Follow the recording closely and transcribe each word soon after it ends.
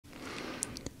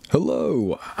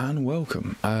Hello and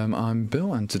welcome. I'm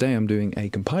Bill and today I'm doing a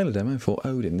compiler demo for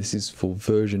Odin. This is for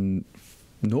version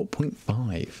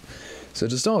 0.5. So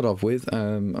to start off with,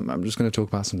 I'm just going to talk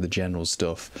about some of the general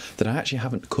stuff that I actually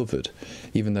haven't covered,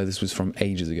 even though this was from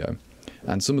ages ago.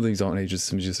 And some of these aren't ages,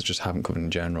 some just haven't covered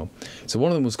in general. So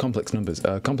one of them was complex numbers.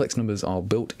 Complex numbers are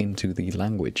built into the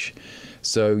language.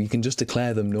 So you can just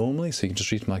declare them normally, so you can just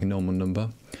treat them like a normal number.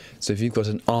 So if you've got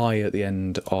an I at the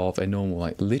end of a normal,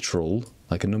 like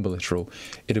a number literal,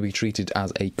 it'll be treated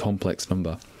as a complex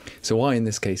number. So I in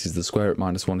this case is the square root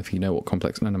minus 1 if you know what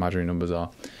complex and imaginary numbers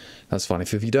are. That's fine.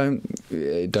 If you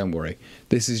don't worry.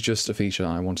 This is just a feature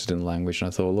I wanted in the language and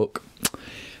I thought, look,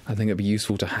 I think it'd be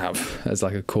useful to have as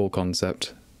like a core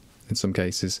concept in some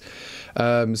cases.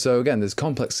 So again, there's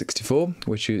complex 64,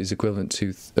 which is equivalent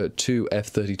to two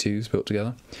F32s built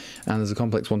together. And there's a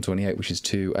complex 128, which is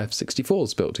two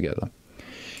F64s built together.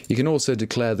 You can also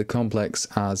declare the complex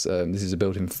as, this is a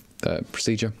built-in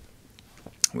procedure,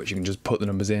 which you can just put the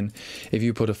numbers in. If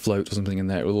you put a float or something in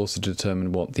there, it will also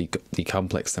determine what the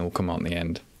complex then will come out in the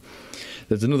end.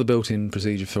 There's another built-in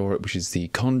procedure for it, which is the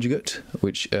conjugate,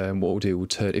 which what we'll do, will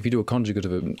turn, if you do a conjugate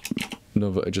of a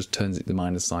number, it just turns the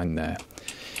minus sign there.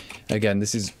 Again,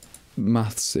 this is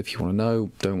maths if you want to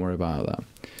know, don't worry about that.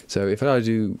 So if I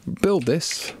do build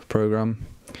this program,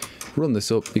 run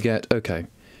this up, you get, okay,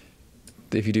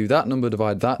 if you do that number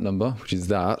divide that number, which is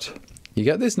that, you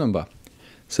get this number.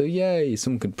 So yay,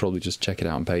 someone could probably just check it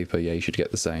out on paper, yeah, you should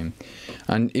get the same.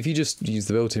 And if you just use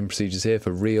the built-in procedures here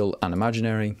for real and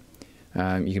imaginary,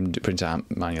 you can print it out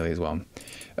manually as well.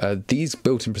 These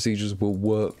built-in procedures will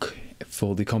work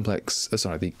for the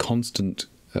the constant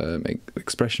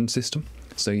expression system,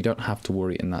 so you don't have to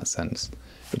worry in that sense.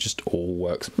 It just all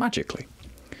works magically.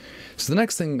 So the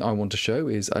next thing I want to show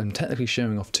is, I'm technically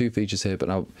showing off two features here, but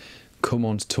I'll come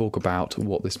on to talk about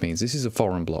what this means. This is a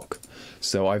foreign block.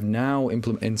 So I've now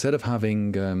instead of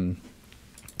having,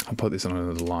 I'll put this on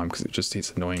another line because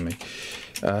it's annoying me.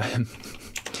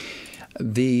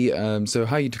 So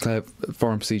how you declare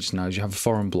foreign procedures now is you have a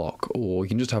foreign block, or you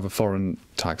can just have a foreign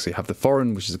tag. So you have the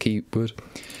foreign, which is a keyword,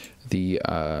 the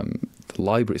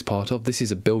library it's part of. This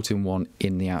is a built-in one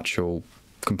in the actual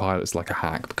compiler. It's like a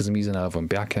hack because I'm using L1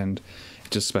 backend,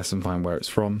 just specifying where it's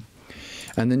from.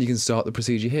 And then you can start the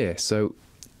procedure here. So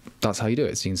that's how you do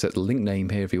it. So you can set the link name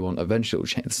here if you want. Eventually it'll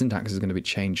change. The syntax is going to be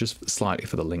changed just slightly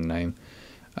for the link name.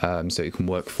 So it can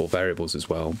work for variables as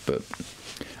well, but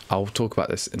I'll talk about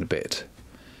this in a bit.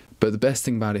 But the best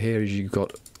thing about it here is you've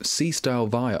got C-style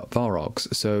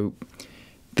varogs, so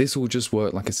this will just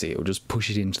work like a C, it will just push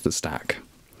it into the stack.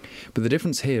 But the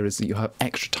difference here is that you have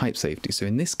extra type safety, so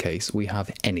in this case we have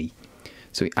any.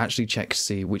 So it actually checks to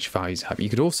see which values you have. You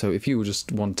could also, if you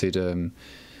just wanted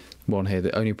one here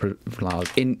that only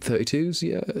allowed int 32s,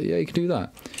 yeah, you can do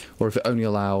that. Or if it only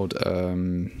allowed, I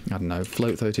don't know,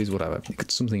 float 32s, whatever, you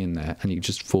could something in there and you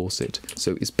just force it.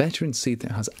 So it's better in C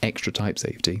that it has extra type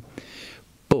safety,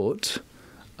 but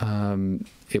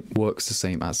it works the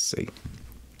same as C.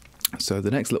 So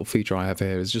the next little feature I have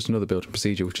here is just another built-in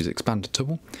procedure, which is expand to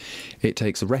tuple. It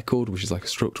takes a record, which is like a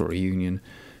struct or a union,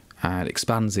 and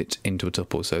expands it into a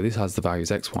tuple. So this has the values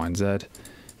x, y, and z.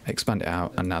 Expand it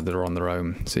out, and now they're on their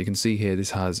own. So you can see here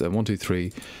this has a 1, 2,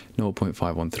 3,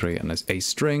 0.513, and there's a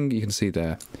string you can see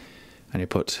there, and you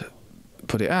put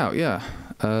it out. Yeah,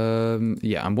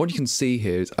 and what you can see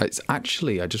here is it's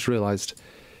actually, I just realised,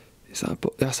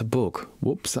 that's a bug.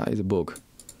 Whoops, that is a bug.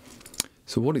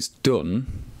 So what it's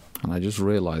done, and I just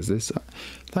realised this.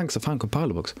 Thanks, I found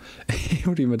compiler bugs.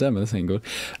 Already my demo, this ain't good.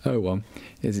 Oh well,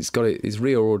 it's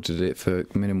reordered it for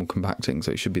minimal compacting,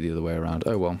 so it should be the other way around.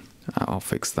 Oh well, I'll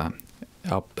fix that.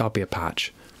 I'll be a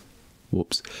patch.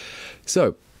 Whoops.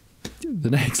 So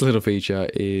the next little feature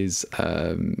is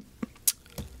I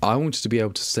wanted to be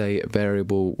able to say a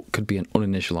variable could be an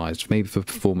uninitialized, maybe for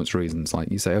performance reasons.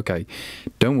 Like you say, okay,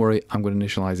 don't worry, I'm going to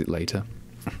initialize it later.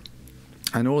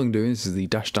 And all I'm doing is the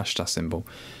dash dash dash symbol.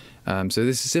 So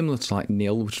this is similar to like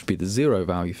nil, which would be the 0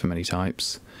 value for many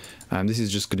types. This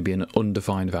is just going to be an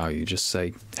undefined value. Just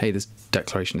say, hey, this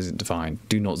declaration isn't defined.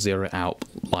 Do not zero it out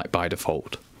like by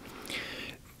default.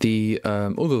 The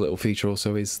other little feature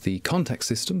also is the context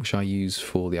system, which I use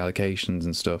for the allocations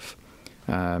and stuff,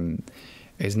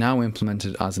 is now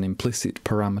implemented as an implicit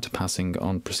parameter passing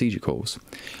on procedure calls.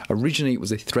 Originally it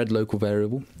was a thread local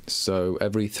variable, so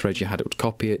every thread you had, it would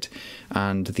copy it,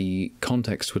 and the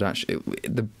context would actually,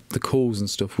 the calls and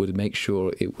stuff would make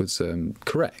sure it was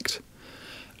correct.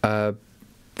 The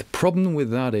problem with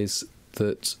that is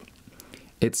that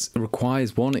it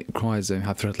requires to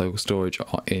have thread local storage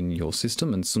in your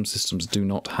system, and some systems do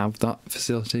not have that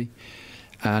facility.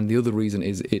 And the other reason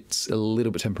is it's a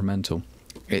little bit temperamental.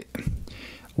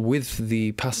 with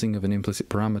the passing of an implicit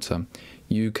parameter,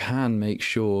 you can make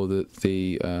sure that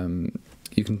the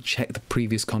you can check the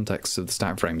previous context of the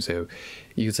stack frame. So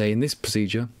you could say in this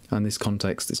procedure and this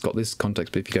context, it's got this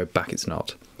context, but if you go back, it's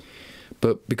not.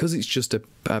 But because it's just a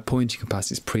pointer you can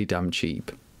pass, it's pretty damn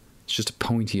cheap. It's just a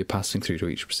pointer you're passing through to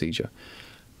each procedure.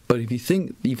 But if you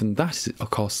think even that is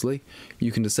costly,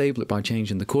 you can disable it by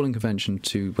changing the calling convention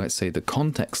to, let's say, the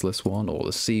contextless one, or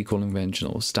the C calling convention,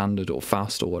 or standard, or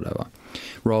fast, or whatever,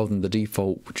 rather than the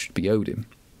default, which would be Odin.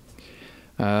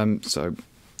 So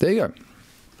there you go.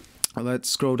 Let's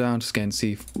scroll down to again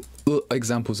see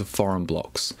examples of foreign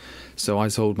blocks. So I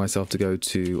told myself to go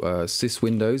to sys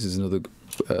windows. There's another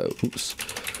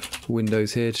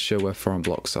windows here to show where foreign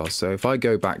blocks are. So if I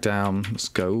go back down, let's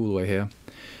go all the way here.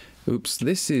 Oops,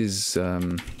 this is,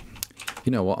 you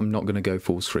know what, I'm not going to go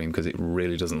full screen because it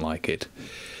really doesn't like it.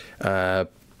 That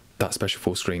special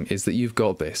full screen is that you've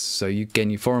got this. So you, again,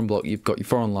 your foreign block, you've got your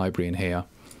foreign library in here.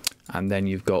 And then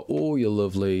you've got all your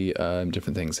lovely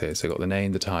different things here. So you've got the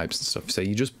name, the types and stuff. So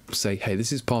you just say, hey,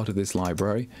 this is part of this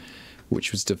library,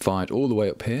 which was defined all the way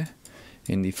up here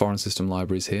in the foreign system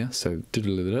libraries here. So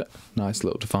nice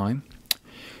little define.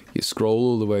 You scroll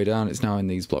all the way down, it's now in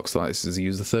these blocks. Like this is the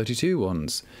user 32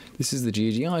 ones. This is the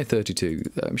GGI 32,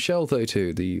 shell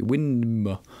 32, the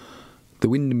Windm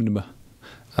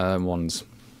ones.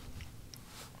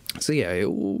 So yeah,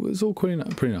 it's all pretty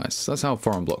nice. That's how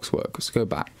foreign blocks work. Let's go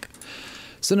back.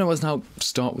 So now let's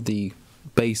start with the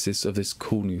basis of this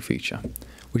cool new feature,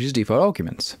 which is default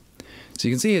arguments. So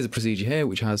you can see here's a procedure here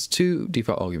which has two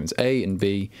default arguments, A and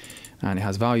B, and it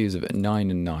has values of 9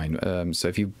 and 9. So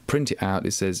if you print it out,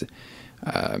 it says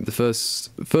the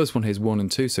first one here is 1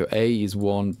 and 2. So A is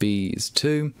 1, B is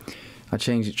 2. I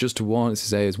change it just to 1. It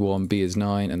says A is 1, B is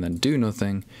 9, and then do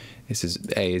nothing. It says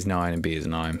A is 9 and B is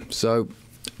 9. So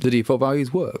the default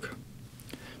values work.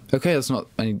 Okay, that's not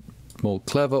any more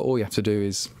clever. All you have to do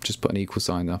is just put an equal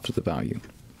sign after the value.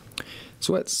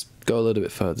 So let's go a little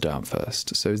bit further down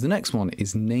first. So the next one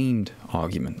is named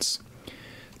arguments.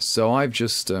 So I've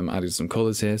just added some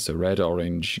colours here. So red,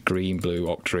 orange, green, blue,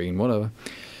 octarine, whatever.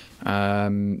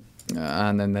 And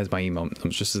then there's my email.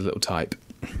 It's just a little type.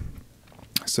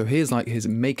 So here's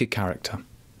make a character.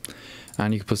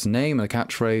 And you can put a name and a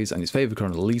catchphrase and its favourite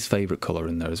colour and the least favourite colour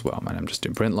in there as well. And I'm just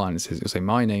doing print line. It'll say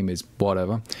my name is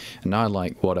whatever, and I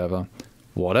like whatever.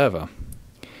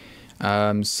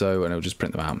 And it'll just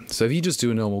print them out. So if you just do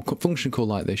a normal function call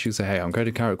like this, you say, hey, I'm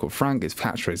creating a character called Frank. His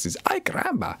catchphrase is ay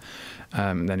caramba.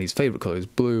 And then his favourite colour is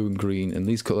blue and green, and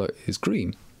least colour is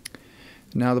green.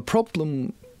 Now the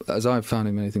problem, as I've found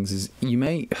in many things, is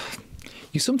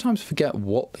you sometimes forget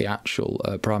what the actual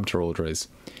parameter order is.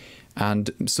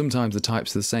 And sometimes the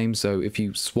types are the same, so if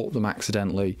you swap them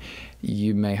accidentally,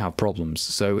 you may have problems.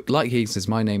 So, like he says,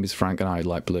 my name is Frank and I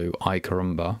like blue, ay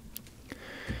caramba.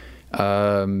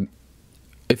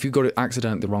 If you got it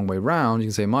accidentally the wrong way round, you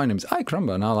can say, my name is ay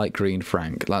caramba and I like green,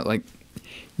 Frank. Like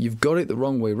you've got it the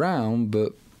wrong way round,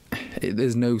 but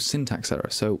there's no syntax error.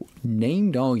 So,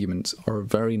 named arguments are a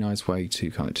very nice way to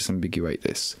kind of disambiguate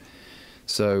this.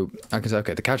 So, I can say,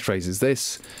 okay, the catchphrase is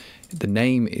this. The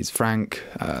name is Frank,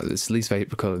 this is the least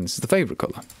favourite colour, and this is the favourite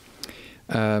colour.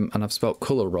 And I've spelt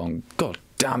colour wrong. God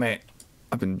damn it.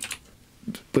 I've been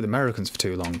with Americans for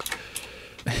too long.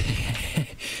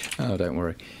 Oh, don't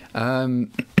worry.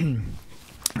 And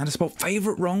I spelled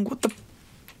favourite wrong. What the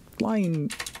flying...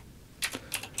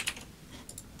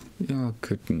 Oh,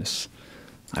 goodness.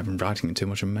 I've been writing in too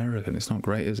much American. It's not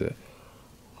great, is it?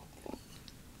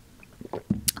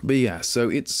 But yeah, so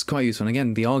it's quite useful. And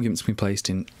again, the arguments can be placed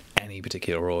in any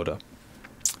particular order.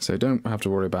 So don't have to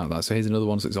worry about that. So here's another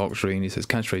one. So it's octarine. He says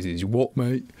catchphrase is what,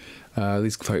 mate?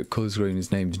 This colour screen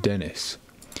is named Dennis.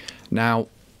 Now,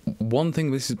 one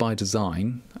thing, this is by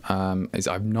design, is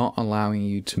I'm not allowing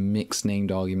you to mix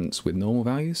named arguments with normal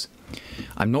values.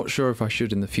 I'm not sure if I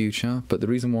should in the future, but the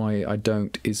reason why I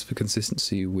don't is for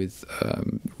consistency with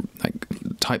like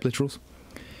type literals.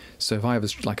 So if I have a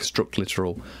struct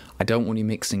literal, I don't want you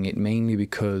mixing it, mainly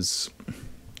because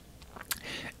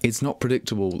it's not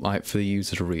predictable, like, for the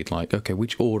user to read, like, okay,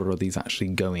 which order are these actually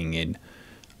going in?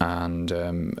 And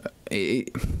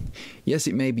yes,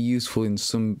 it may be useful in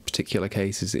some particular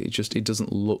cases. It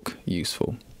doesn't look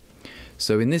useful.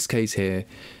 So in this case here,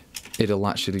 it'll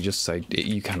actually just say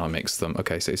you cannot mix them.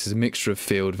 Okay, so it's a mixture of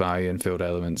field value and field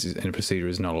elements in a procedure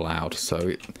is not allowed.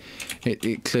 So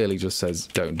it clearly just says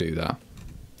don't do that.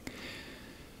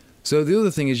 So the other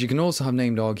thing is you can also have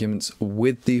named arguments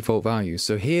with default values.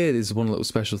 So here is one little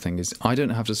special thing is I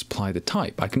don't have to supply the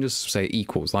type. I can just say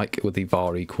equals, like with the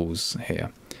var equals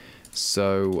here.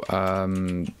 So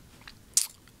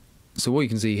So what you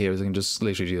can see here is I can just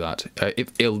literally do that.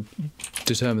 It'll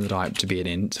determine the type to be an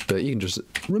int, but you can just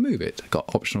remove it. I've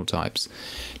got optional types.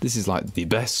 This is like the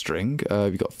best string.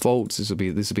 You've got faults. This will be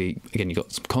again. You've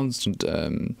got some constant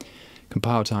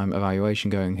compile time evaluation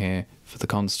going here for the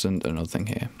constant. Another thing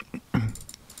here,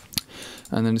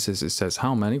 and then it says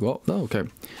how many. What? Oh, okay.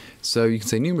 So you can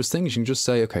say numerous things. You can just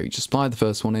say okay. You just supply the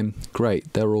first one in.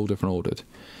 Great. They're all different ordered.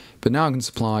 But now I can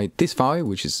supply this value,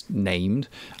 which is named,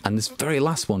 and this very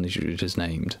last one is just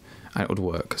named, and it would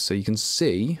work. So you can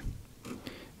see,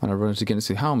 when I run it again,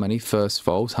 see how many first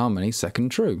false, how many second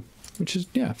true, which is,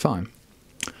 yeah, fine.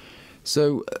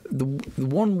 So the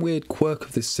one weird quirk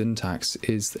of this syntax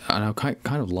is, and I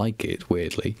kind of like it,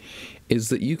 weirdly, is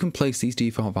that you can place these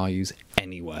default values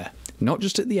anywhere. Not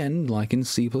just at the end, like in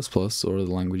C++ or other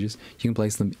languages, you can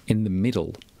place them in the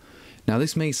middle. Now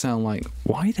this may sound like,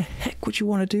 why the heck would you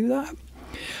want to do that?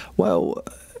 Well,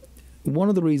 one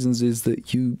of the reasons is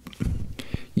that you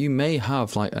may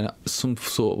have like some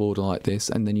sort of order like this,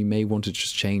 and then you may want to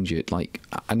just change it. Like,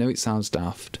 I know it sounds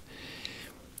daft.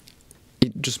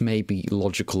 It just may be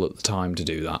logical at the time to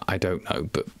do that. I don't know,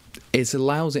 but it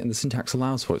allows it, and the syntax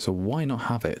allows for it, so why not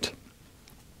have it?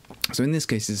 So in this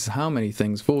case, it says how many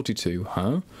things, 42,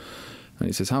 huh? And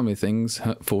it says how many things,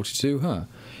 42, huh?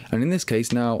 And in this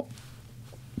case now,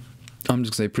 I'm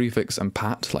just going to say prefix and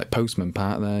pat, like postman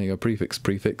pat. There you go,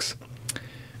 prefix.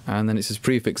 And then it says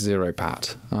prefix 0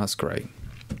 pat. That's great.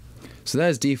 So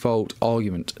there's default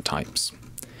argument types.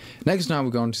 Next now we're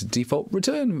going to default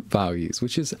return values,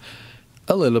 which is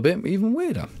a little bit even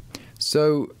weirder.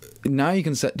 So now you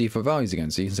can set default values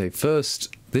again. So you can say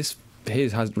first, this here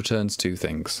returns two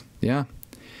things. Yeah.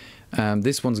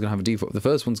 This one's going to have a default. The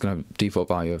first one's going to have a default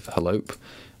value of hello.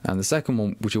 And the second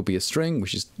one, which will be a string,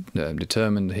 which is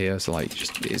determined here, so like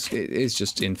it's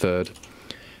just inferred,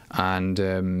 and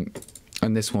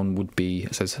this one would be,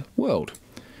 it says world.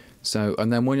 So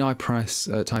and then when I press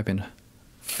type in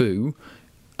foo,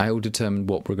 I will determine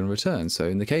what we're going to return. So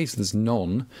in the case there's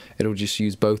none, it'll just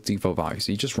use both default values.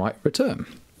 So you just write return.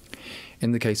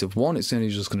 In the case of 1, it's only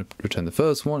just going to return the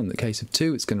first one. In the case of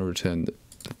 2, it's going to return the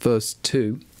first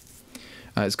 2.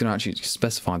 It's going to actually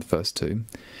specify the first 2.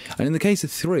 And in the case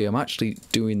of 3, I'm actually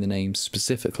doing the names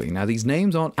specifically. Now, these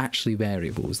names aren't actually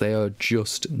variables. They are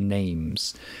just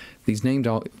names. These names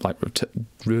are, like,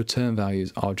 return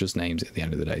values are just names at the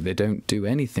end of the day. They don't do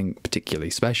anything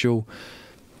particularly special.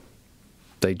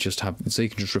 They just have, so you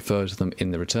can just refer to them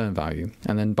in the return value.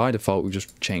 And then by default, we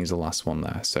just change the last one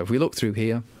there. So if we look through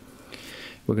here,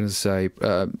 we're going to say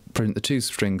print the two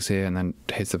strings here, and then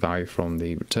here's the value from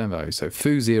the return value. So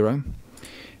foo0.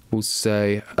 We'll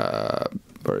say,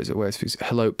 where is it? Where's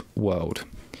hello world?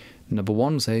 Number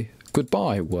 1 will say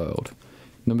goodbye world.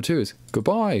 Number 2 is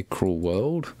goodbye cruel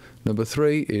world. Number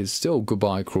 3 is still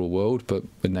goodbye cruel world, but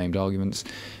with named arguments.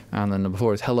 And then number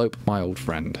 4 is hello my old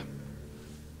friend.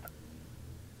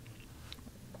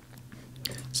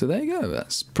 So there you go.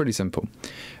 That's pretty simple.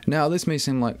 Now this may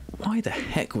seem like, why the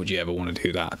heck would you ever want to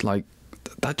do that? Like,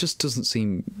 that just doesn't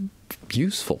seem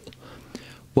useful.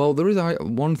 Well, there is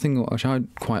one thing which I'd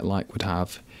quite like to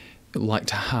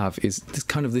have is this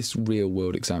kind of this real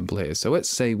world example here. So let's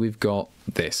say we've got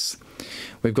this.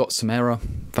 We've got some error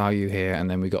value here, and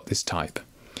then we've got this type.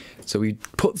 So we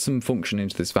put some function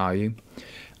into this value,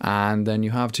 and then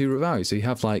you have two values. So you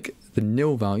have like the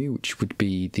nil value, which would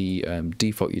be the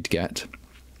default you'd get.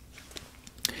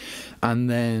 And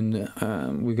then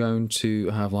we're going to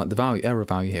have like the error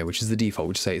value here, which is the default,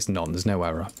 which say it's none, there's no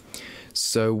error.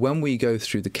 So when we go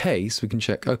through the case, we can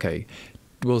check, okay,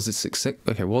 was this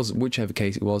okay, whichever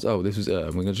case it was, oh, this was error.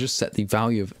 We're going to just set the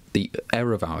value of the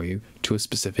error value to a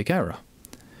specific error.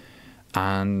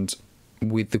 And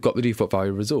we've got the default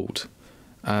value result.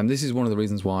 This is one of the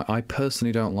reasons why I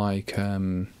personally don't like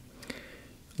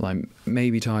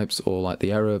maybe types or like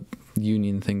the error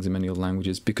union things in many other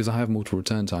languages, because I have multiple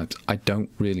return types. I don't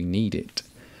really need it.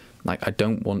 Like, I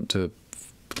don't want to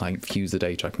like fuse the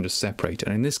data. I can just separate it.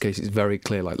 And in this case, it's very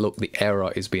clear, like, look, the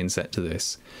error is being set to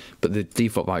this, but the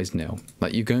default value is nil.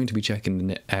 Like, you're going to be checking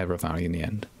the error value in the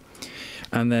end.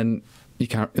 And then you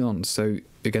carry on. So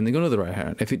again, they've got another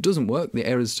error. If it doesn't work, the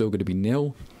error is still going to be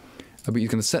nil, but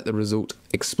you're going to set the result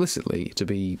explicitly to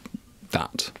be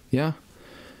that. Yeah.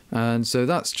 And so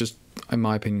that's just, in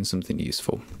my opinion, something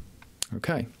useful.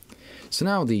 Okay. So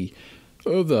now the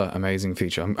other amazing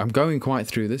feature. I'm going quite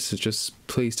through this, so just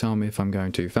please tell me if I'm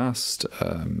going too fast.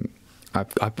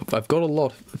 I've got a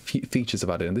lot of features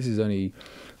about it, and this is only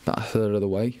about a third of the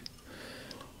way.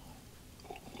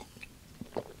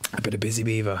 A bit of busy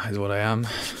beaver is what I am.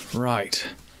 Right.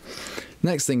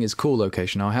 Next thing is call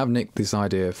location. Now, I have nicked this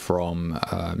idea from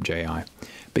JI,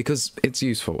 because it's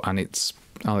useful, and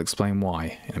I'll explain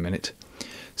why in a minute.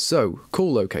 So,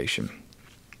 call location.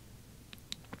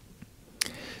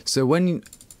 So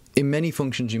in many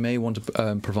functions, you may want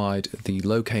to provide the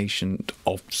location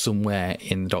of somewhere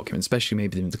in the document, especially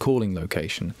maybe in the calling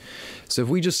location. So if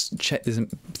we just check this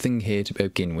thing here to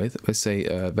begin with, let's say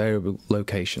variable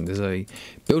location. There's a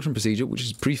built-in procedure which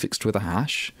is prefixed with a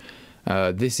hash.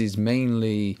 This is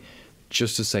mainly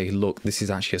just to say, look, this is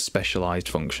actually a specialized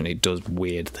function. It does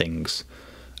weird things.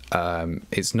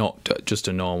 It's not just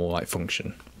a normal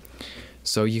function.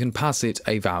 So you can pass it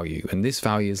a value, and this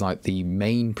value is like the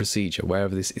main procedure,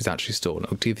 wherever this is actually stored.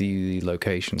 It'll give you the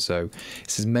location. So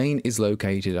it says main is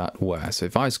located at where. So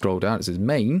if I scroll down, it says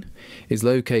main is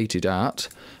located at,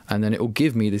 and then it will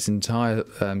give me this entire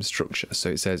structure. So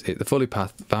it says the fully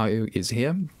path value is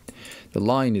here, the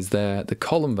line is there, the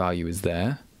column value is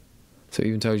there. So it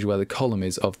even tells you where the column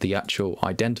is of the actual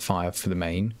identifier for the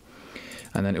main,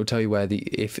 and then it will tell you where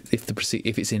if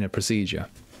it's in a procedure.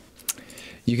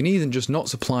 You can either just not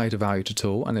supply it a value at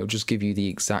all, and it will just give you the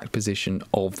exact position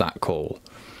of that call.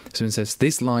 So it says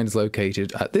this line is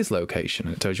located at this location,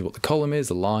 and it tells you what the column is,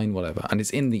 the line, whatever, and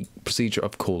it's in the procedure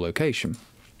of call location.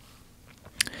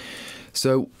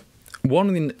 So one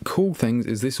of the cool things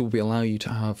is this will allow you to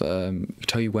have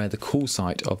tell you where the call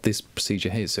site of this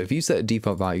procedure is. So if you set a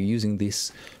default value using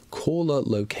this caller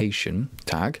location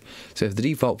tag, so if the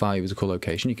default value is a call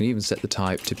location, you can even set the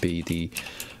type to be the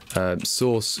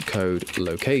source code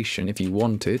location if you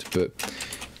wanted, but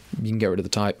you can get rid of the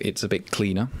type. It's a bit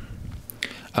cleaner.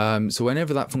 So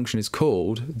whenever that function is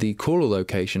called, the caller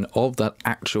location of that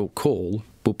actual call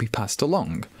will be passed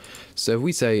along. So if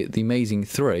we say the amazing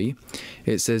 3,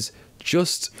 it says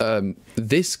just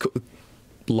this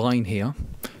line here,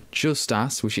 just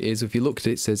as, which it is, if you look at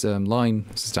it, it says line,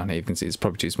 this is down here, you can see it's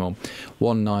probably too small,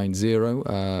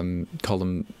 190,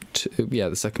 column 2, yeah,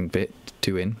 the second bit,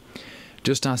 2 in,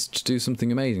 just asked to do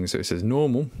something amazing. So it says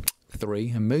normal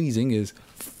 3, amazing is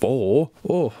 4.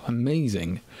 Oh,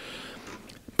 amazing.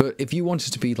 But if you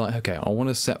wanted to be like, okay, I want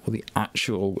to set what the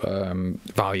actual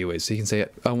value is, so you can say,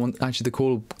 I want actually the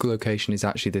call location is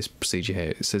actually this procedure here.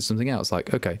 It says something else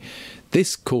like, okay,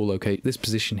 this call location, this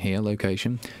position here,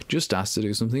 location, just asked to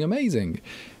do something amazing.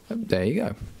 There you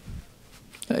go.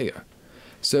 There you go.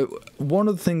 So one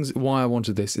of the things why I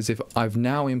wanted this is if I've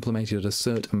now implemented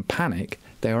assert and panic,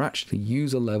 they are actually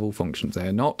user level functions. They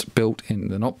are not built in.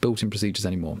 They're not built in procedures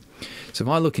anymore. So if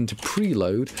I look into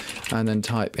preload and then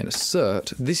type in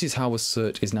assert, this is how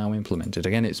assert is now implemented.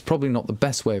 Again, it's probably not the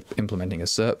best way of implementing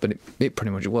assert, but it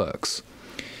pretty much works.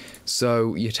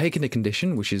 So you're taking a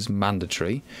condition, which is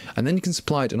mandatory, and then you can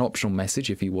supply it an optional message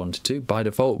if you wanted to. By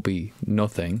default, it will be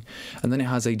nothing, and then it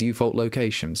has a default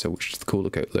location, so which is the call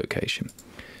location.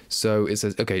 So it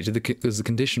says, okay, does the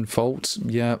condition false?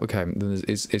 Yeah, okay, then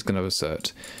it's going to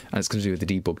assert, and it's going to do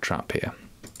the debug trap here.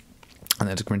 And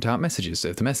then to print out messages. So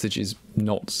if the message is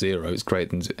not 0, it's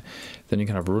greater than 0, then you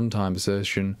can have runtime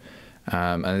assertion,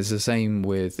 and it's the same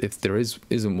with if there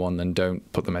isn't one, then don't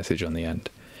put the message on the end.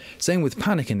 Same with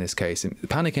panic in this case.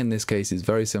 Panic in this case is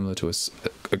very similar to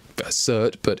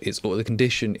assert, but the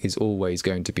condition is always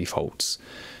going to be false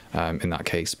in that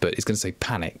case, but it's going to say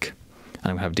panic. And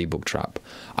I'm going to have debug trap.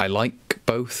 I like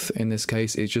both in this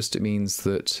case. It means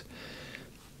that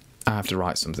I have to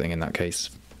write something in that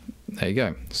case. There you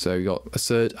go. So you got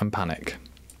assert and panic.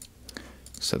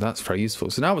 So that's very useful.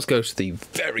 So now let's go to the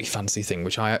very fancy thing,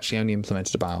 which I actually only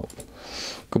implemented about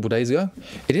a couple of days ago.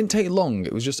 It didn't take long.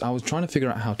 It was just I was trying to figure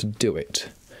out how to do it.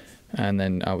 And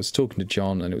then I was talking to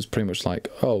John, and it was pretty much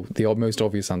like, oh, the most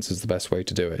obvious answer is the best way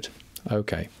to do it.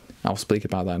 Okay, I'll speak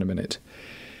about that in a minute.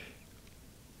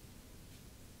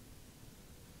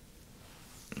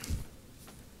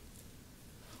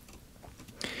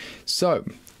 So,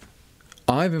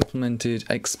 I've implemented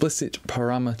explicit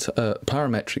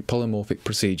parametric polymorphic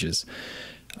procedures.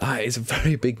 It's a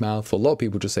very big mouthful. A lot of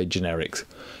people just say generics,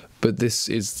 but this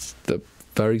is the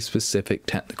very specific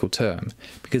technical term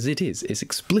because it's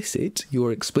explicit.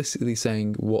 You're explicitly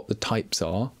saying what the types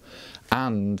are,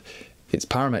 and it's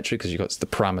parametric because you've got the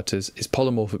parameters. It's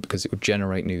polymorphic because it would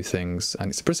generate new things, and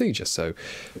it's a procedure. So,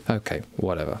 okay,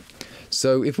 whatever.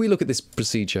 So if we look at this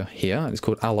procedure here, it's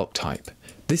called alloc type.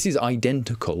 This is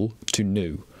identical to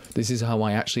new. This is how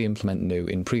I actually implement new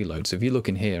in preload. So if you look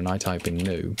in here and I type in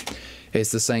new,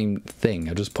 it's the same thing.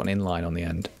 I just put an inline on the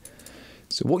end.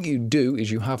 So what you do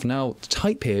is you have now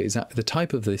type here is that the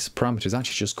type of this parameter is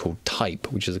actually just called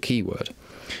type, which is a keyword.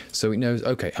 So it knows,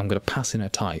 okay, I'm going to pass in a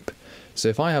type. So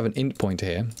if I have an int pointer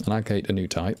here and I create a new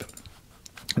type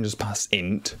and just pass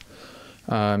int,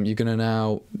 you're going to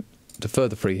now to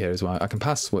further free here as well. I can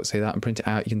pass, let's say that, and print it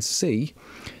out. You can see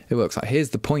it works like,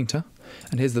 here's the pointer,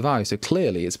 and here's the value. So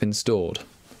clearly it's been stored,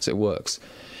 so it works.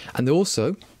 And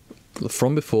also,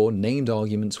 from before, named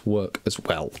arguments work as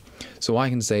well. So I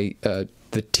can say the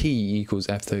t equals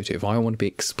f32. If I want to be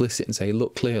explicit and say,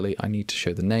 look, clearly I need to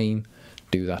show the name,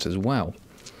 do that as well.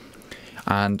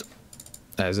 And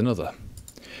there's another.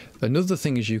 Another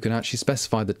thing is you can actually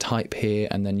specify the type here,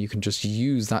 and then you can just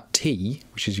use that t,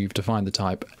 which is you've defined the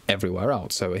type, everywhere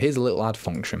else. So here's a little add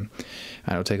function,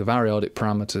 and it'll take a variadic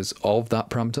parameters of that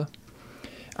parameter,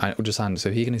 and it will just add. So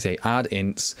here you can say add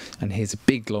ints, and here's a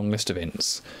big long list of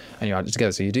ints, and you add it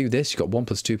together. So you do this, you've got 1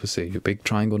 plus 2 plus 3, your big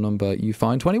triangle number, you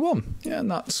find 21. Yeah, and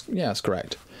that's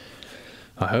correct.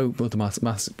 I hope the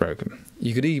maths is broken.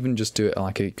 You could even just do it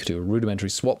like you could do a rudimentary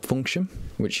swap function,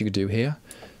 which you could do here.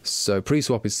 So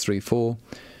pre-swap is 3, 4.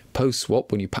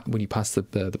 Post-swap, when you pass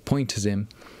the pointers in,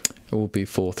 it will be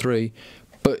 4, 3.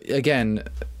 But again,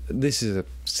 this is a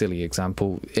silly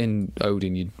example. In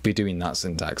Odin, you'd be doing that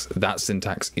syntax. That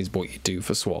syntax is what you do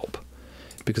for swap,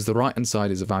 because the right-hand side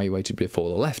is evaluated before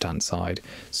the left-hand side,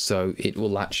 so it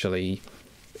will actually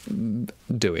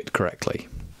do it correctly.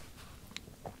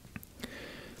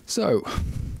 So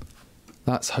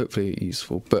that's hopefully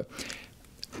useful. But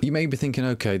you may be thinking,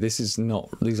 okay, these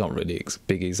aren't really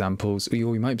big examples. Or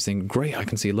you might be thinking, great, I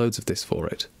can see loads of this for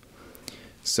it.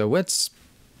 So let's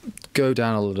go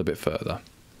down a little bit further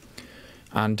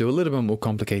and do a little bit more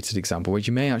complicated example, which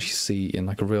you may actually see in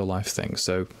like a real life thing.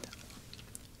 So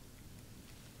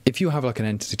if you have like an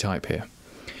entity type here,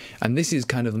 and this is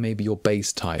kind of maybe your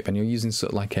base type, and you're using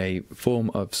sort of like a form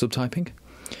of subtyping.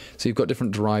 So you've got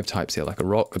different derived types here, like a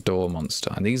rock, a door, a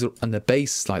monster, and these are, and the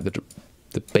base, like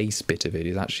the base bit of it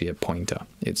is actually a pointer.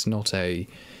 It's not a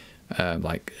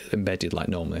like embedded like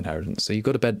normal inheritance. So you've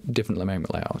got a different memory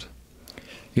layout.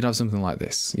 You can have something like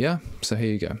this, yeah? So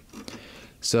here you go.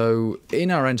 So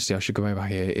in our entity, I should go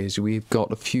back here, is we've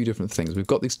got a few different things. We've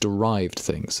got this derived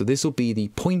thing. So this will be the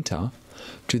pointer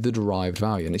to the derived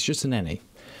value, and it's just an any.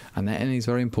 And that any is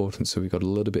very important, so we've got a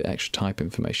little bit extra type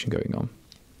information going on.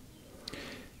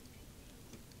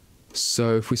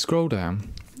 So if we scroll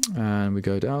down, and we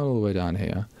go down all the way down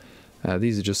here,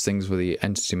 these are just things with the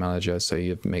entity manager, so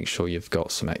you make sure you've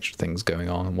got some extra things going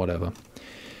on and whatever.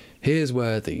 Here's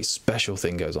where the special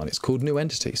thing goes on. It's called new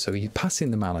entity. So you pass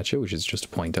in the manager, which is just a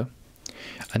pointer,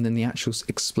 and then the actual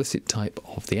explicit type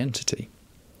of the entity.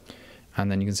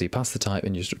 And then you can see pass the type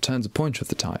and just returns a pointer of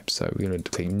the type. So we're going to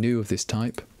declare new of this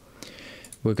type.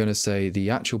 We're going to say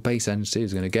the actual base entity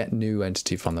is going to get new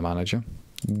entity from the manager,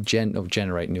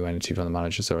 generate new entity from the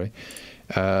manager, sorry.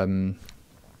 And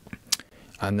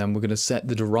then we're going to set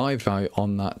the derived value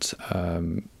on that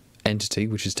entity,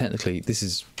 which is technically, this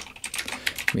is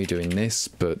me doing this,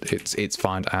 but it's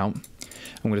find out.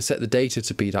 I'm going to set the data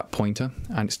to be that pointer,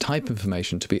 and its type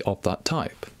information to be of that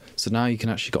type. So now you can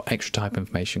actually got extra type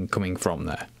information coming from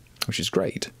there, which is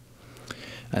great.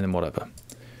 And then whatever.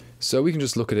 So we can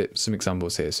just look at it, some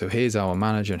examples here. So here's our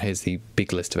manager, and here's the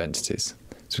big list of entities.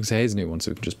 So we can say here's a new one,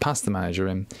 so we can just pass the manager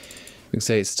in. We can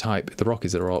say it's type, the rock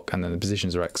is a rock, and then the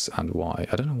positions are X and Y.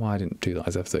 I don't know why I didn't do that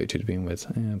as F32 to begin with.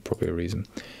 Yeah, probably a reason.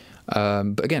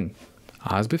 But again,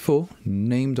 as before,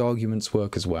 named arguments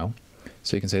work as well.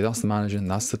 So you can say that's the manager,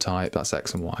 and that's the type, that's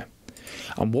X and Y.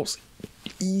 And what's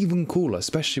even cooler,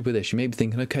 especially with this, you may be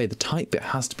thinking, okay, the type bit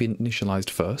has to be initialized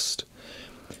first.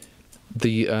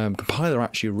 The compiler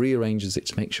actually rearranges it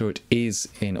to make sure it is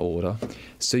in order.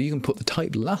 So you can put the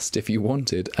type last if you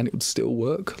wanted, and it would still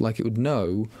work. Like, it would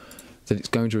know that it's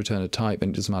going to return a type,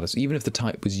 and it doesn't matter. So even if the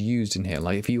type was used in here,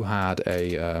 like if you had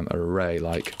an array,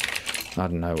 like, I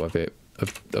don't know, of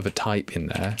a type in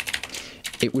there,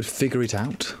 it would figure it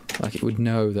out. Like, it would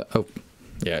know that, oh,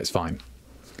 yeah, it's fine.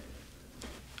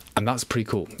 And that's pretty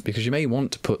cool, because you may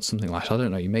want to put something like, I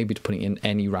don't know, you may be putting it in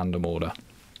any random order.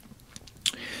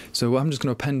 So I'm just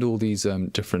going to append all these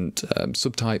different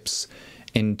subtypes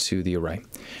into the array.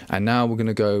 And now we're going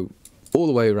to go all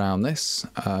the way around this.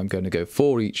 I'm going to go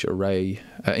for each array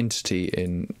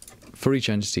for each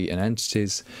entity and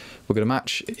entities. We're going to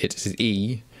match it to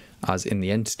E as in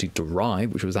the entity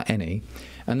derived, which was that any,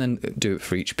 and then do it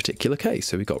for each particular case.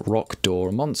 So we've got rock, door,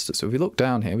 and monster. So if we look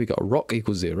down here, we've got rock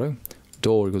equals 0,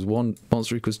 door equals 1,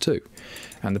 monster equals 2.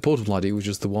 And the portable ID was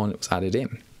just the one that was added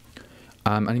in.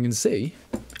 And you can see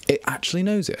it actually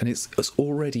knows it, and it's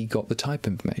already got the type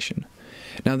information.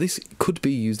 Now this could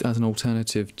be used as an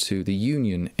alternative to the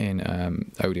union in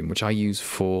Odin, which I use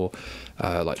for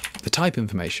like the type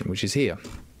information, which is here.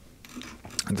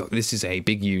 And this is a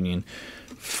big union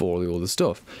for all the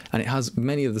stuff, and it has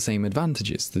many of the same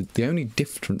advantages. The only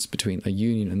difference between a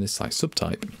union and this like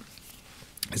subtype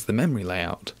is the memory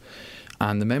layout.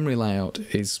 And the memory layout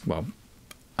is, well,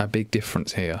 a big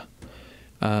difference here.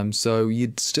 So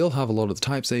you'd still have a lot of the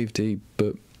type safety,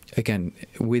 but again,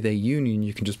 with a union,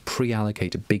 you can just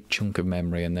pre-allocate a big chunk of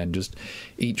memory, and then just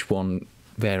each one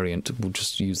variant will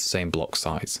just use the same block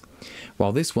size.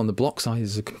 While this one, the block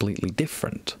sizes are completely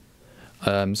different.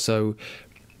 So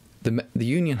the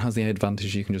union has the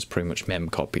advantage you can just pretty much mem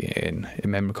copy it in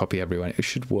mem copy everywhere. It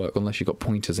should work unless you've got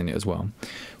pointers in it as well.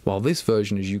 While this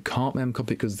version is you can't mem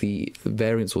copy because the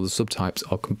variants or the subtypes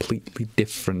are completely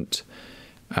different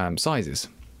sizes.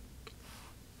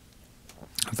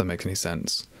 If that makes any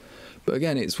sense. But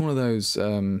again, it's one of those,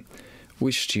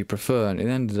 which do you prefer? And at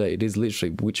the end of the day, it is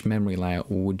literally which memory layout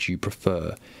would you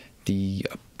prefer?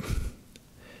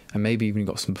 And maybe even you've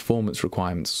got some performance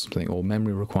requirements or something, or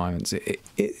memory requirements.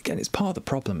 Again, it's part of the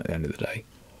problem at the end of the day.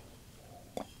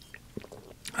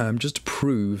 Just to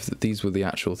prove that these were the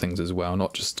actual things as well,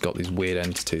 not just got these weird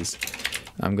entities.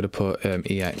 I'm going to put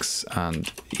EX and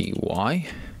EY.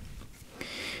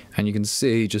 And you can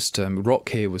see just rock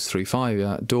here was 3.5,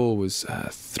 yeah. Door was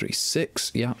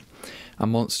 3.6, yeah.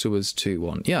 And monster was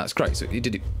 2.1. Yeah, that's great. So you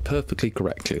did it perfectly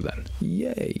correctly then.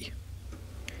 Yay.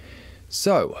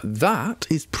 So that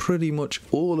is pretty much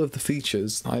all of the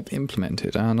features I've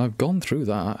implemented, and I've gone through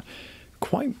that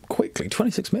quite quickly,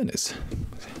 26 minutes.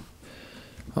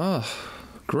 Ah,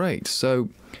 great. So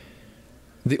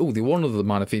the one other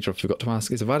minor feature I forgot to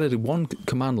ask is I've added one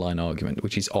command line argument,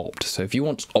 which is opt. So if you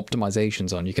want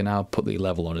optimizations on, you can now put the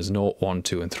level on as 0, 1,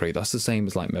 2, and 3. That's the same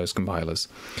as like most compilers.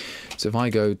 So if I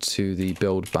go to the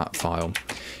build bat file,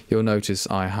 you'll notice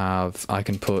I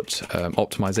can put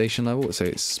optimization level. So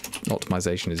its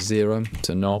optimization is 0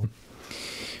 to none.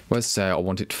 Let's say I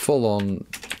want it full on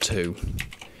 2.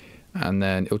 And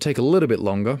then it'll take a little bit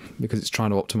longer because it's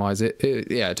trying to optimize it.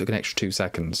 It took an extra 2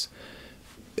 seconds.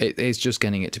 It's just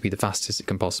getting it to be the fastest it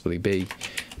can possibly be.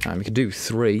 You can do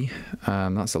 3.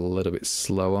 That's a little bit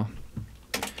slower.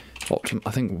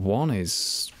 I think 1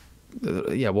 is...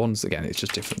 one's, again, it's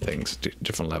just different things,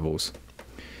 different levels.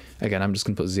 Again, I'm just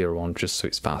going to put 0 on just so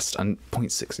it's fast. And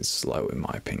 0.6 is slow, in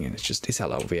my opinion. It's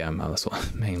LLVM, that's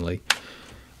what mainly.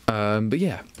 But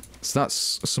yeah, so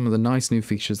that's some of the nice new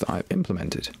features that I've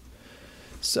implemented.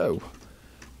 So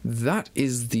that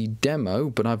is the demo,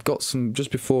 but I've got some,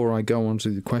 just before I go on to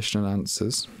the question and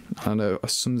answers, I know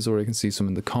some of already can see some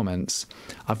in the comments,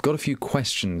 I've got a few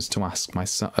questions to ask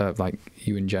myself, like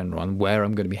you in general, and where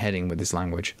I'm going to be heading with this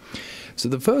language. So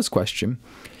the first question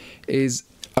is,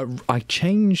 I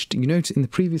changed, you notice in the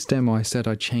previous demo I said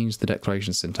I changed the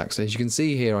declaration syntax. So as you can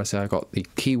see here, I say I got the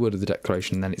keyword of the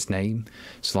declaration and then its name.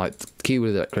 So like the keyword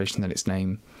of the declaration, then its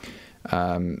name.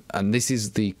 And this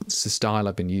is the style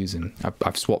I've been using.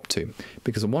 I've swapped to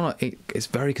because it's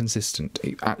very consistent.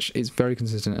 It's very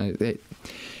consistent, and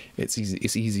it's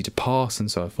easy to parse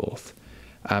and so forth.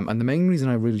 And the main reason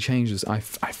I really changed is I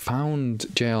found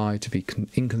JI to be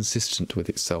inconsistent with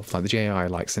itself, like the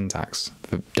JI-like syntax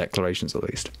for declarations at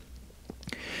least.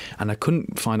 And I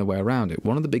couldn't find a way around it.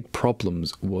 One of the big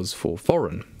problems was for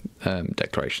foreign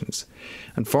declarations.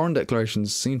 And foreign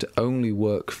declarations seem to only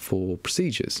work for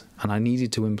procedures. And I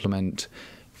needed to implement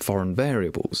foreign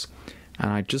variables.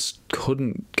 And I just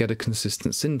couldn't get a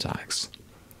consistent syntax.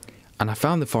 And I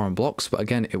found the foreign blocks, but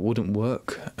again, it wouldn't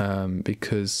work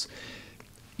because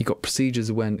you got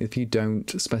procedures when, if you don't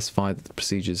specify that the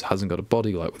procedures hasn't got a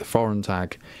body, like with a foreign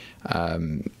tag,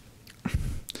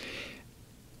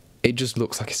 it just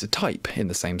looks like it's a type in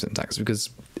the same syntax because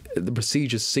the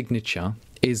procedure's signature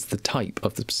is the type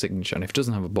of the signature, and if it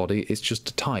doesn't have a body, it's just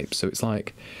a type. So it's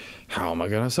like, how am I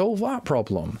going to solve that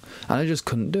problem? And I just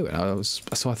couldn't do it.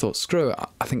 So I thought, screw it.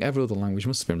 I think every other language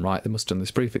must have been right. They must have done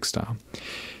this prefix style.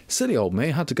 Silly old me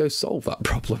had to go solve that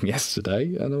problem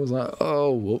yesterday, and I was like,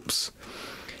 oh, whoops.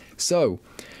 So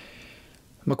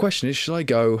my question is, should I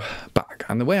go back?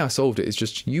 And the way I solved it is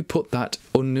just you put that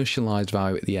uninitialized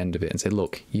value at the end of it and say,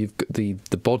 look, you've got the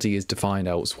body is defined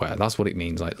elsewhere. That's what it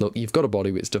means. Like, look, you've got a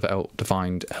body which is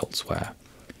defined elsewhere.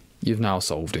 You've now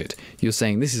solved it. You're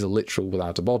saying this is a literal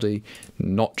without a body,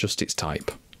 not just its type.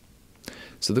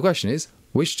 So the question is,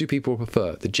 which do people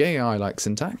prefer? The JI-like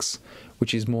syntax,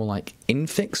 which is more like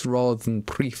infix rather than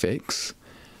prefix,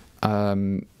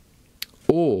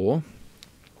 or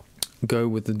go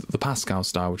with the Pascal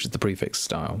style, which is the prefix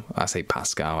style. I say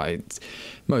Pascal.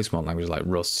 Most modern languages like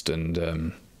Rust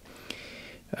and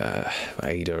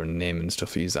Ada and Nim and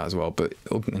stuff use that as well. But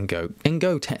and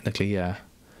Go technically, yeah.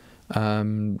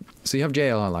 So you have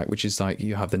JLI-like, which is like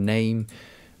you have the name,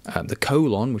 the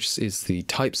colon, which is the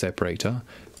type separator,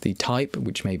 the type,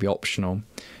 which may be optional,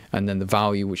 and then the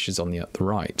value, which is on the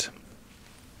right.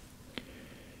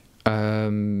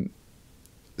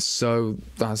 So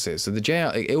that's it. So the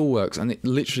JI, it all works, and it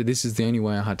literally, this is the only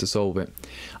way I had to solve it.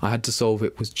 I had to solve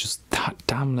it was just that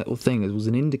damn little thing. It was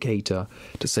an indicator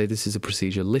to say this is a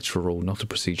procedure literal, not a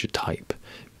procedure type.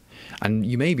 And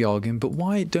you may be arguing, but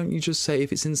why don't you just say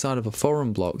if it's inside of a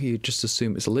foreign block, you just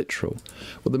assume it's a literal?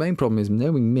 Well, the main problem is,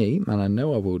 knowing me, and I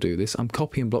know I will do this, I'm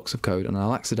copying blocks of code and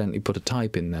I'll accidentally put a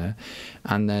type in there,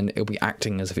 and then it'll be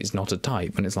acting as if it's not a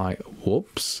type, and it's like,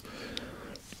 whoops.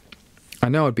 I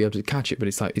know I'd be able to catch it, but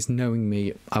it's like, it's knowing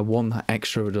me. I want that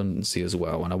extra redundancy as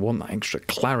well, and I want that extra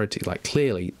clarity. Like,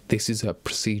 clearly, this is a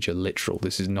procedure literal.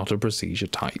 This is not a procedure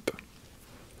type.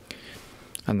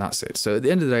 And that's it. So at the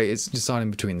end of the day, it's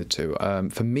deciding between the two.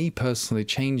 For me personally,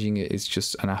 changing it is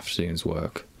just an afternoon's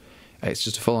work. It's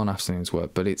just a full-on afternoon's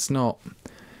work, but it's not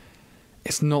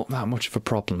that much of a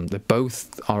problem. They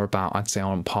both are about, I'd say,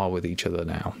 on par with each other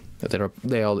now.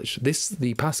 They are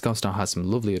the Pascal style has some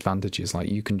lovely advantages.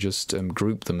 Like, you can just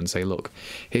group them and say, look,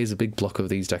 here's a big block of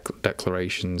these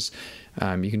declarations.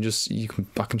 I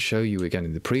can show you again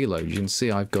in the preload. You can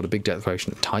see I've got a big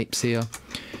declaration of types here.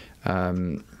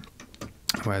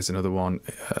 Where's another one?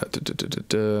 But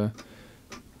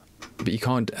you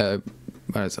can't.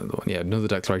 Where's another one? Yeah, another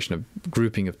declaration of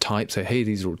grouping of types. So hey,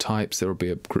 these are all types. There will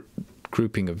be a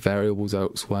grouping of variables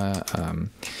elsewhere.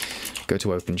 Go to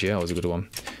OpenGL is a good one.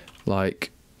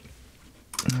 Like,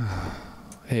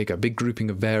 here you go, big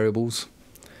grouping of variables,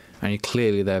 and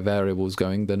clearly they're variables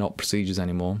going. They're not procedures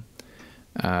anymore.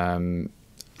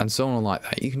 And so on like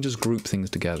that. You can just group things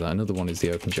together. Another one is the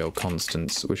OpenGL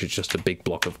constants, which is just a big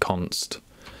block of const.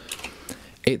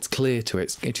 It's clear to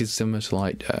it. It is similar to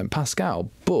like Pascal,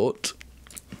 but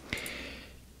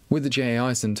with the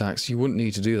JAI syntax, you wouldn't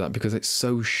need to do that because it's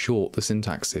so short. The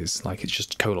syntax is like, it's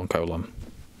just colon colon.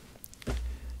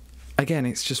 Again,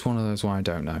 it's just one of those where I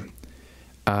don't know.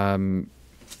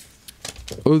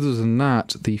 Other than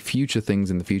that, the future things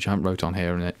in the future I haven't wrote on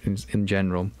here in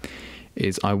general.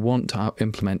 Is I want to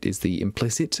implement is the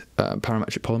implicit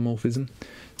parametric polymorphism.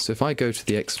 So if I go to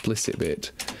the explicit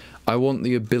bit, I want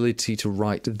the ability to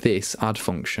write this add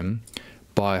function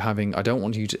by having, I don't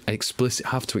want you to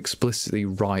have to explicitly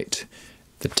write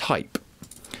the type.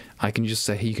 I can just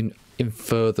say you can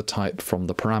infer the type from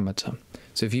the parameter.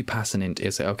 So if you pass an int,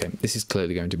 it'll say, okay, this is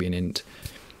clearly going to be an int.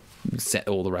 Set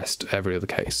all the rest, every other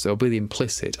case. So it'll be the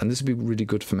implicit, and this would be really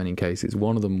good for many cases.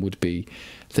 One of them would be,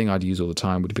 the thing I'd use all the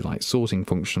time would be like sorting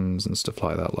functions and stuff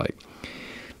like that, like,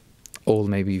 or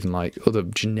maybe even like other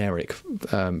generic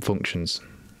functions.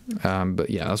 But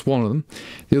yeah, that's one of them.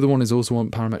 The other one is also on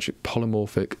parametric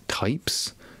polymorphic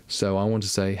types. So I want to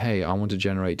say, hey, I want to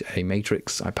generate a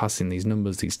matrix. I pass in these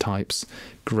numbers, these types.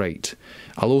 Great.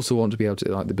 I'll also want to be able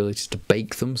to like the ability to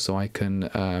bake them, so I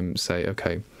can say,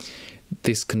 okay,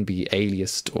 this can be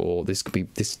aliased, or this could be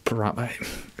this parameter.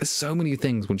 There's so many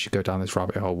things once you go down this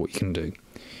rabbit hole what you can do,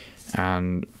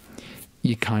 and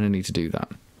you kind of need to do that.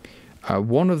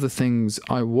 One of the things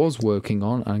I was working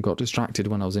on and got distracted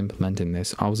when I was implementing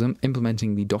this, I was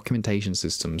implementing the documentation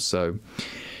system. So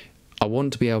I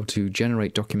want to be able to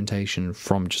generate documentation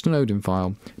from just an Odin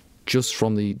file, just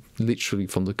from literally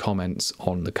from the comments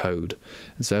on the code,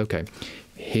 and say, okay,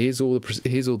 here's all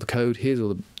the code, here's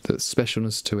all the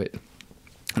specialness to it.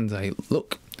 And say,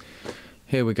 look,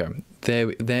 here we go.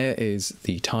 There is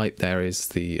the type. There is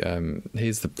the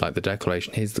here's the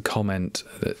declaration. Here's the comment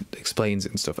that explains it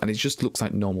and stuff. And it just looks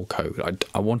like normal code.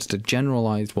 I wanted a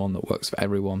generalized one that works for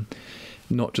everyone,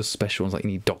 not just special ones like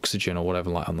you need Doxygen or whatever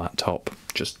like on that top.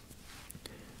 Just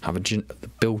have a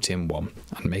built-in one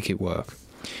and make it work.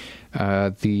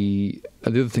 The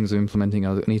other things I'm implementing,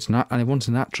 I want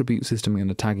an attribute system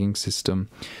and a tagging system.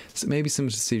 So maybe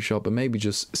similar to C#, but maybe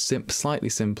just slightly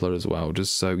simpler as well,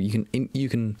 just so you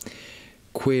can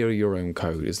query your own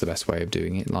code is the best way of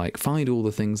doing it. Like, find all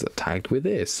the things that are tagged with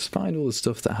this, find all the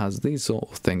stuff that has these sort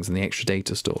of things and the extra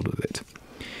data stored with it.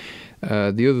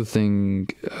 The other thing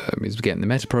is getting the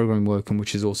metaprogramming working,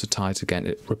 which is also tied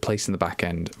to replacing the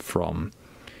backend from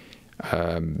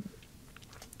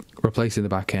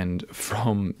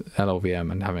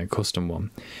LLVM and having a custom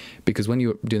one, because when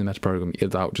you're doing the metaprogram,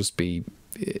 that would just be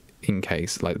in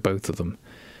case, like both of them.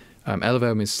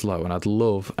 LLVM is slow, and I'd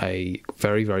love a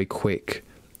very, very quick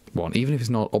one. Even if it's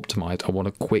not optimized, I want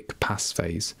a quick pass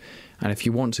phase. And if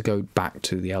you want to go back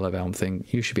to the LLVM thing,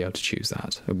 you should be able to choose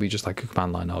that. It'll be just like a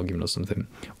command line argument or something,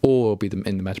 or it'll be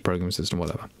in the metaprogramming system,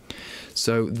 whatever.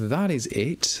 So that is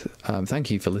it.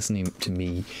 Thank you for listening to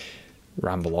me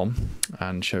ramble on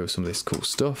and show some of this cool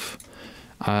stuff.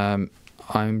 I'm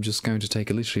just going to take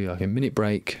literally like a minute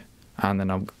break, and then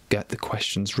I'll get the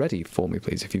questions ready for me,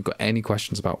 please, if you've got any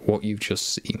questions about what you've just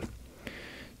seen.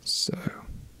 So,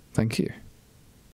 thank you.